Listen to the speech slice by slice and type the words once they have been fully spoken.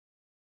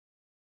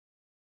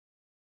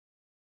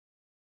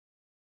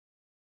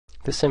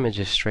This image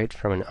is straight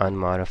from an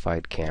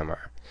unmodified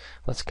camera.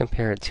 Let's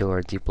compare it to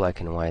our deep black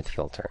and white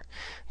filter.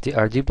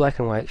 Our deep black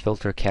and white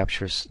filter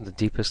captures the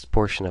deepest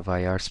portion of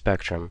IR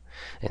spectrum,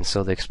 and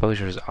so the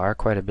exposures are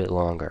quite a bit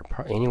longer.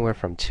 Anywhere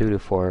from 2 to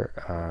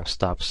 4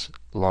 stops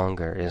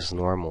longer is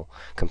normal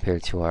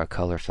compared to our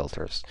color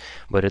filters.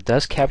 But it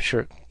does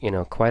capture,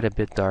 quite a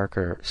bit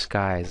darker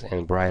skies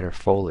and brighter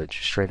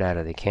foliage straight out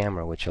of the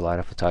camera, which a lot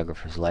of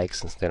photographers like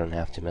since they don't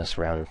have to mess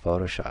around in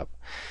Photoshop.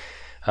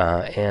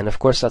 And of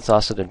course that's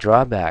also the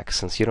drawback.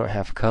 Since you don't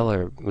have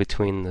color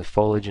between the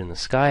foliage and the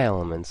sky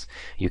elements,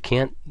 you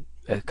can't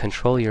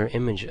control your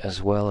image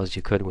as well as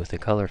you could with the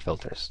color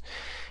filters.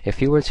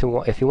 If you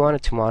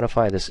wanted to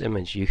modify this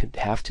image, you could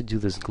have to do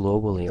this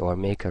globally or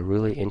make a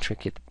really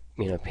intricate,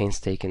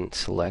 painstaking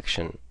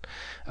selection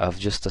of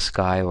just the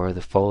sky or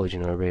the foliage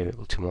in order to be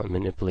able to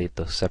manipulate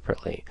those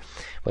separately.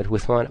 But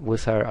with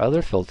our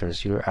other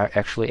filters, you are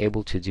actually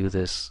able to do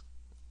this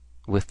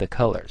with the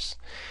colors.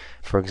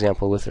 For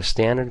example, with a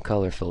standard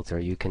color filter,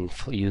 you can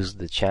use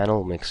the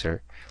channel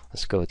mixer.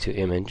 Let's go to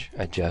Image,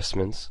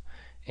 Adjustments,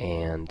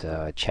 and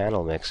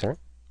Channel Mixer.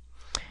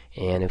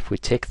 And if we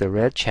take the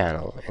red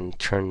channel and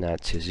turn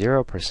that to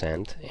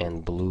 0%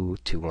 and blue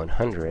to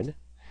 100,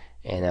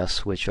 and now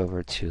switch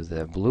over to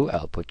the blue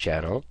output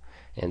channel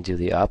and do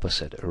the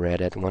opposite,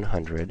 red at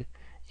 100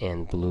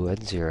 and blue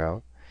at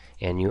 0,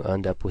 and you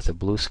end up with a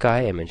blue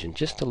sky image and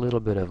just a little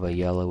bit of a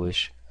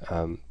yellowish,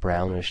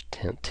 brownish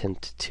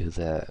tint to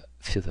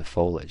the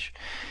foliage.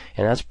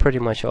 And that's pretty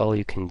much all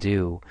you can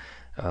do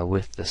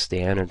with the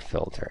standard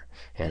filter.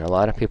 And a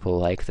lot of people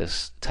like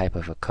this type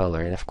of a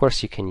color. And of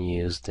course you can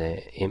use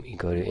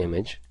go to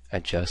Image,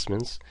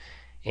 Adjustments,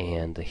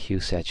 and the Hue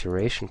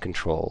Saturation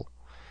Control,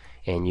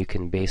 and you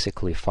can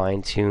basically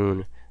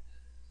fine-tune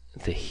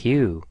the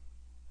hue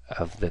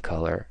of the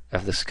color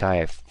of the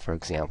sky, for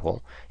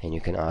example, and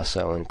you can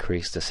also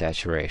increase the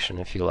saturation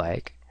if you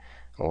like,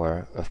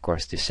 or of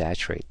course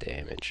desaturate the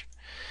image.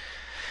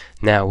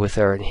 Now with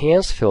our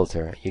enhanced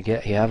filter, you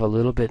have a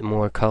little bit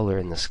more color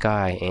in the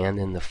sky and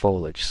in the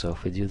foliage. So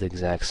if we do the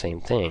exact same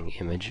thing,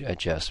 Image,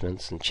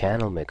 Adjustments, and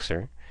Channel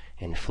Mixer,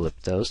 and flip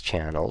those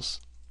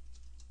channels,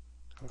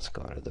 let's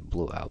go to the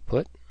blue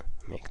output,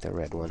 make the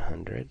red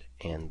 100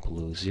 and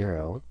blue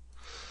 0.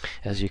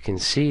 As you can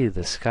see,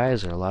 the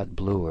skies are a lot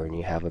bluer and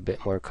you have a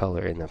bit more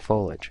color in the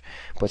foliage.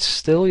 But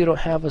still you don't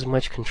have as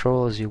much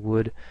control as you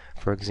would,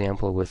 for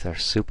example, with our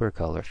super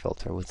color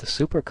filter. With the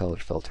super color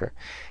filter,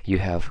 you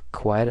have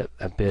quite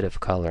a bit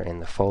of color in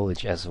the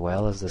foliage as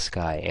well as the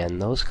sky,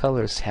 and those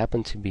colors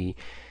happen to be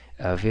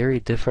very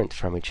different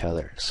from each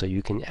other, so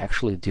you can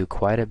actually do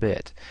quite a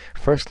bit.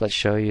 First, let's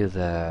show you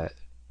the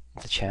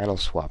channel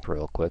swap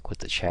real quick with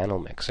the channel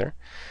mixer.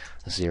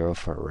 0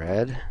 for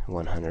red,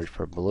 100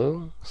 for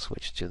blue,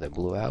 switch to the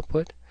blue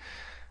output,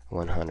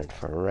 100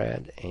 for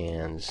red,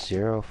 and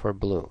 0 for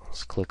blue.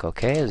 Let's click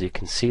OK. As you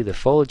can see, the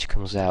foliage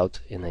comes out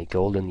in a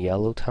golden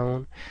yellow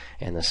tone,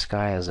 and the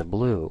sky is a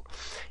blue.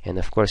 And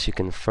of course you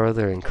can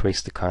further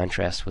increase the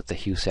contrast with the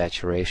Hue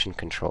Saturation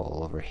Control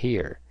over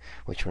here,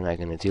 which we're not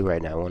going to do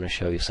right now. I want to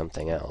show you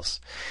something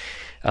else.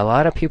 A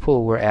lot of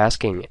people were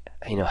asking,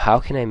 how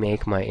can I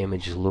make my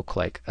image look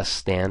like a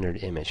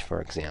standard image,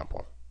 for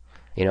example?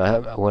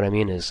 What I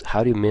mean is,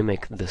 how do you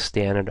mimic the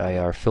standard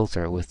IR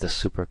filter with the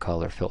super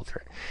color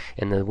filter?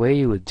 And the way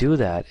you would do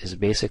that is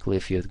basically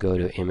if you would go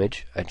to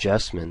Image,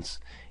 Adjustments,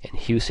 and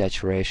Hue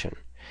Saturation.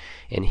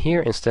 And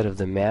here, instead of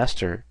the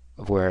master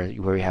where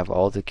you have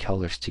all the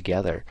colors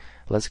together,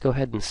 let's go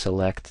ahead and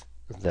select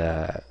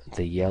the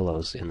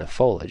yellows in the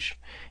foliage,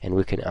 and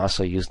we can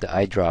also use the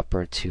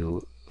eyedropper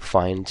to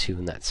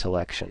fine-tune that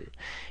selection.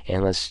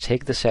 And let's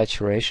take the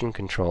saturation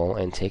control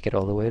and take it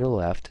all the way to the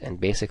left, and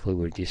basically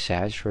we're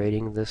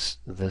desaturating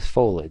the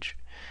foliage.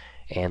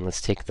 And let's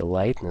take the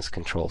lightness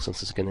control,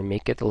 since it's going to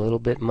make it a little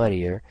bit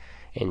muddier,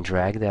 and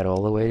drag that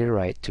all the way to the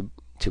right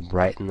to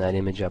brighten that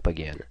image up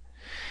again.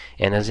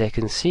 And as I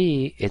can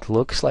see, it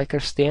looks like our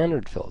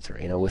standard filter,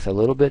 with a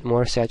little bit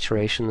more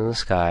saturation in the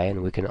sky,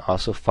 and we can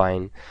also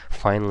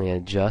finally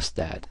adjust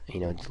that,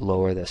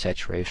 lower the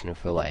saturation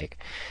if we like,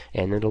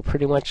 and it'll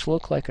pretty much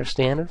look like our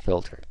standard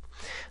filter.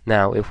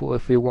 Now, if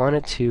we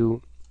wanted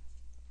to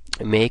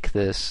make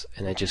this,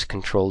 and I just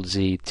Control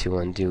Z to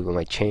undo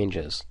my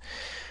changes,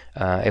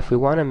 if we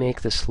want to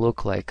make this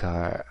look like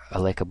a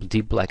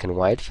deep black and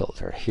white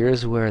filter,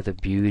 here's where the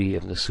beauty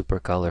of the super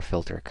color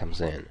filter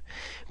comes in.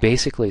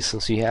 Basically,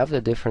 since you have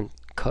the different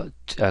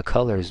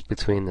colors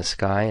between the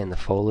sky and the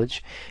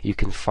foliage, you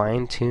can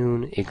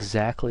fine-tune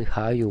exactly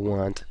how you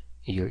want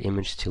your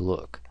image to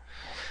look.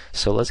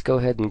 So let's go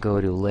ahead and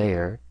go to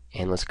Layer,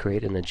 and let's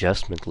create an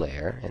adjustment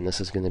layer, and this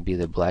is going to be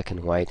the black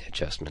and white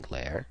adjustment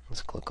layer.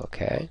 Let's click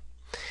OK.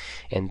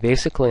 And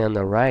basically on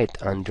the right,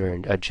 under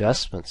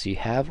Adjustments, you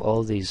have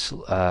all these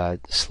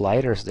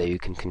sliders that you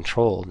can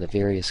control the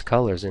various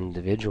colors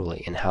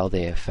individually and how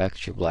they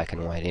affect your black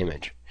and white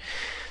image.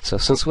 So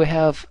since we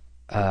have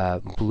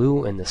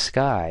blue in the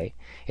sky,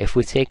 if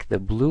we take the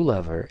blue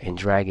lever and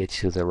drag it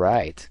to the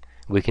right,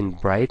 we can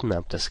brighten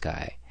up the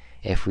sky.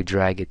 If we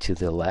drag it to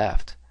the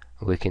left,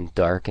 we can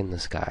darken the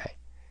sky.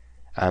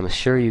 I'm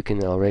sure you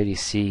can already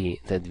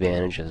see the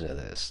advantages of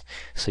this.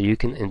 So you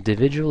can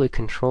individually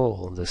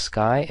control the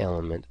sky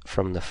element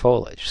from the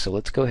foliage. So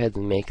let's go ahead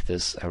and make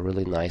this a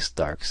really nice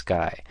dark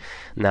sky.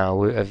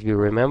 Now, if you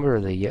remember,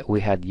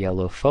 we had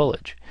yellow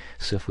foliage.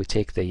 So if we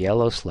take the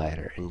yellow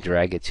slider and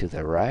drag it to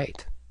the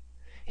right,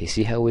 you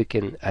see how we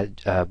can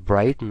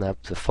brighten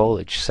up the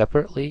foliage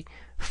separately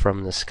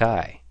from the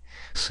sky.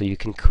 So you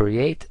can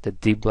create the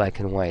deep black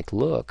and white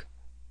look.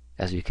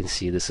 As you can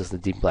see, this is the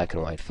deep black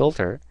and white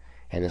filter,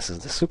 and this is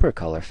the super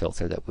color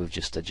filter that we've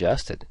just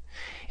adjusted.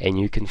 And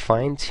you can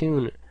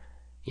fine-tune,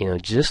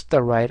 just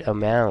the right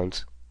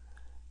amount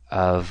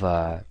of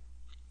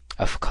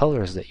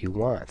colors that you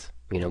want,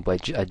 by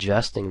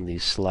adjusting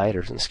these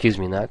sliders. Excuse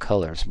me, not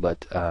colors,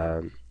 but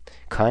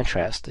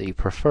contrast that you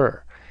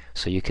prefer.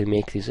 So you can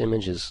make these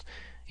images,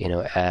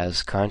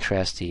 as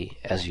contrasty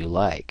as you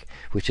like,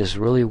 which is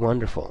really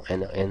wonderful.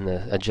 And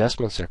the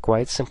adjustments are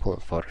quite simple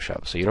in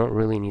Photoshop, so you don't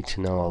really need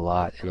to know a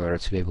lot in order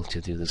to be able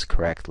to do this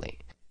correctly.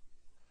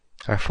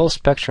 Our full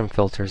spectrum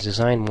filter is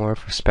designed more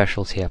for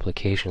specialty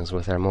applications,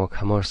 with our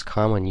most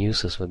common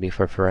uses would be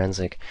for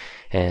forensic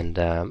and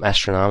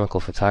astronomical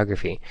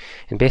photography.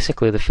 And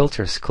basically the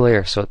filter is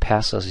clear, so it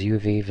passes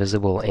UV,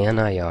 visible, and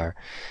IR,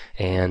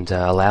 and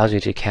allows you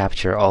to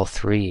capture all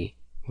three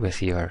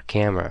with your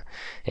camera.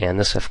 And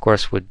this of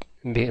course would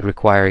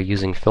require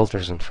using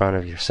filters in front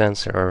of your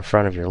sensor or in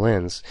front of your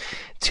lens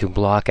to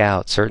block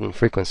out certain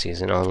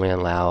frequencies and only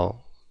allow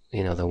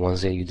the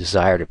ones that you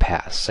desire to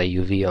pass, say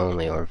UV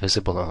only or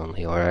visible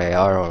only or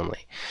IR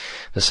only.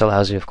 This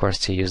allows you of course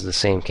to use the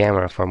same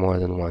camera for more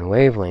than one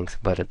wavelength,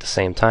 but at the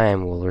same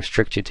time will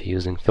restrict you to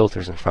using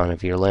filters in front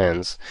of your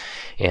lens.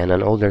 And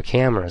on older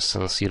cameras,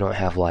 since you don't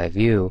have live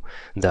view,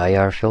 the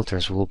IR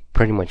filters will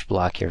pretty much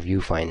block your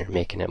viewfinder,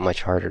 making it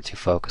much harder to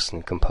focus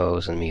and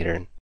compose and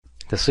meter.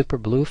 The Super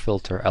Blue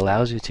filter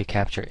allows you to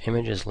capture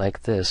images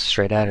like this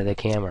straight out of the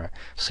camera,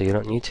 so you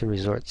don't need to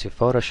resort to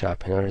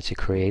Photoshop in order to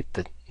create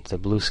the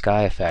blue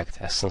sky effect,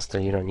 since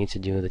you don't need to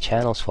do the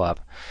channel swap,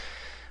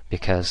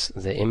 because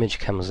the image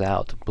comes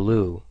out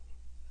blue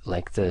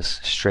like this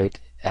straight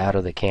out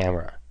of the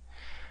camera,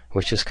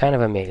 which is kind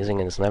of amazing,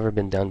 and it's never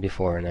been done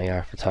before in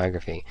IR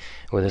photography.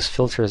 With this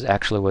filter, is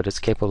actually what it's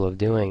capable of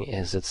doing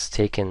is it's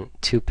taken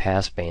two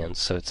pass bands,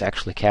 so it's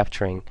actually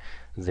capturing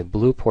the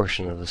blue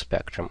portion of the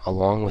spectrum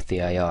along with the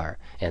IR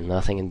and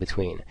nothing in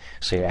between.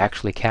 So you're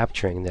actually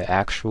capturing the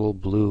actual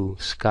blue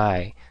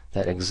sky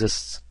that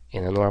exists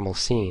in a normal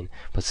scene,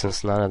 but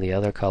since none of the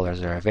other colors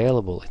are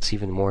available, it's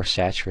even more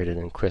saturated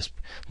and crisp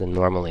than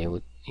normally you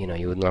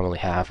would normally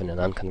have in an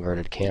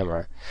unconverted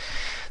camera.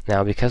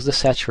 Now, because the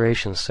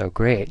saturation is so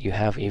great, you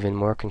have even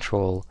more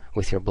control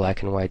with your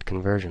black and white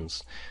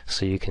conversions.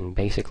 So you can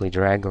basically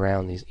drag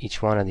around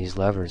each one of these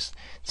levers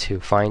to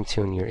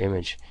fine-tune your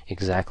image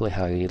exactly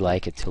how you'd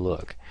like it to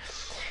look.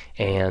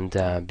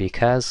 And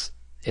because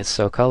it's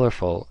so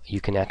colorful,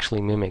 you can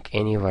actually mimic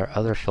any of our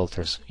other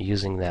filters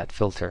using that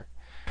filter.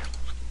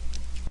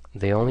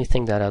 The only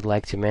thing that I'd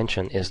like to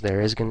mention is there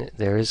is going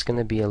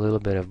to be a little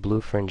bit of blue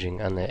fringing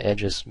on the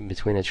edges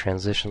between the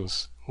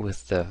transitions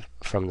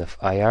from the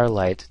IR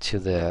light to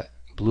the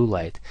blue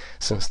light,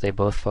 since they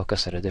both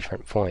focus at a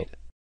different point.